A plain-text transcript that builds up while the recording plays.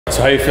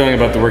So how are you feeling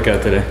about the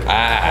workout today?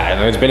 I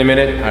know it's been a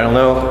minute. I don't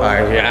know.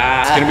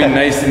 It's gonna be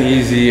nice and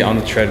easy on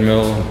the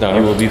treadmill. No.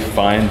 You will be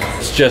fine.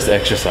 It's just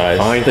exercise.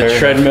 Fine, the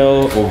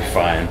treadmill will be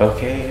fine.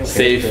 Okay.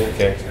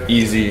 Safe,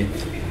 easy,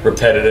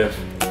 repetitive.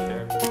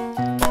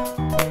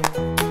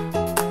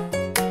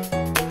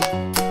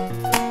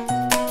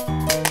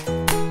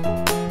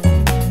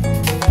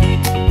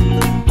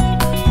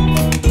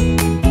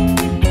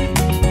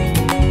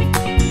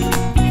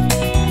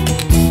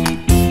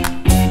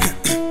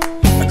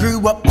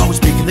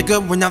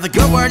 Good, well now the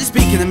good word is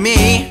speaking to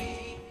me.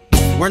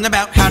 Learn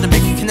about how to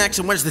make a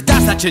connection. Where's the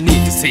dots that you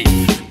need to see?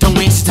 Don't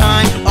waste your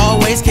time,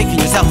 always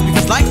kicking yourself,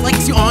 because life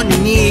likes you on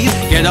your knees.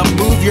 Get up,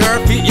 move your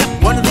feet, yep,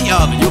 one or the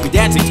other. You'll be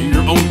dancing to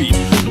your own beat.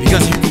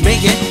 Because you can make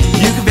it,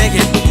 you can fake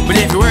it.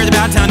 But if you're worried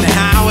about time, then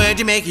how would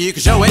you make it? You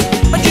can show it,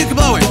 but you can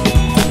blow it.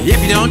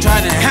 If you don't try,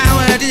 then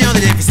how would you know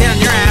that if you stand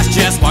on your ass,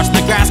 just watch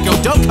the grass go?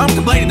 Don't come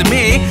complaining to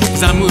me,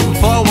 cause I'm moving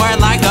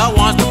forward like the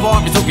ones before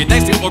me. So get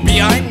next to or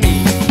behind me.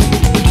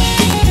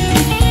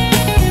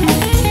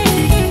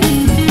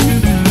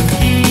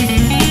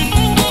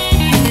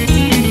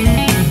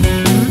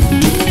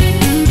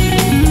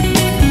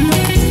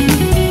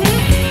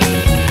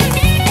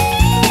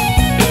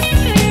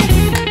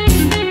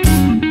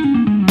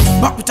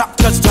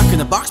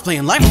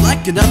 Playing life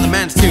like another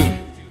man's tune.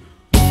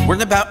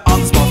 Worrying about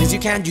all the small things you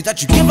can do that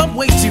you give up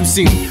way too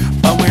soon.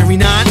 But worry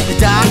not, the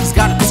doc's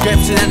got a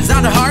prescription and it's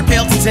not a hard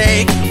pill to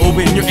take.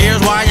 Open your ears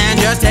wide and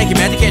just take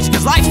your medication,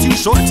 cause life's too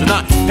short to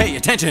not pay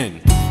attention.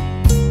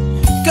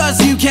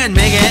 Cause you can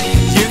make it,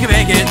 you can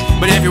make it.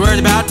 But if you're worried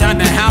about time,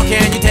 then how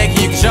can you take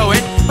it? You can show it,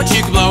 but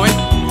you can blow it.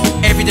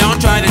 If you don't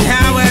try, then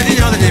how would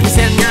you know that if you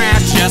stand on your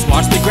ass, just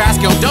watch the grass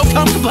go? Don't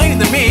come complaining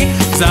to me,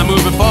 cause I'm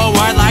moving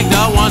forward like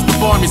the ones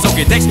before me. So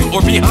get next to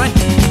or behind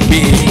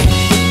me.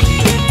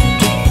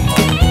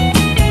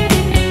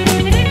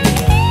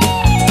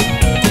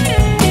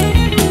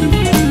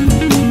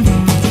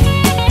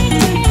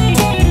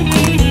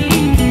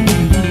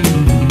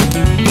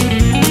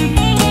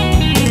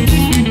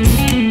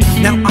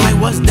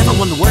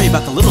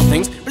 About the little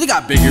things, but it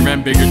got bigger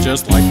and bigger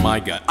just like my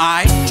gut.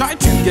 I tried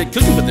to get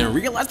cooking, but then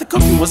realized the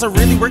cooking wasn't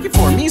really working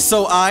for me,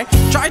 so I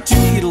tried to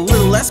eat a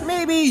little less.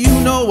 Maybe you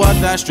know what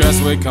that stress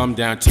would come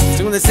down to.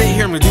 So I'm gonna sit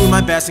here, I'm gonna do my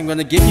best, I'm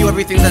gonna give you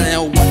everything that I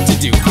know what to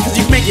do. Cause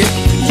you can make it,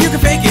 you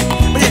can fake it,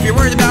 but if you're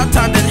worried about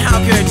time, then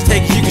how could you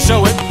take it? You can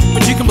show it,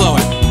 but you can blow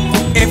it.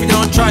 If you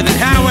don't try, then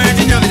how would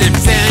you know that if you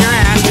stand on your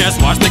ass,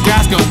 just watch the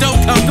grass go? Don't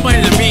come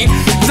complaining to me,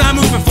 cause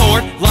I'm moving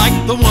forward like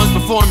the ones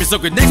before me.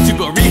 So good next to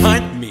or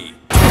behind me.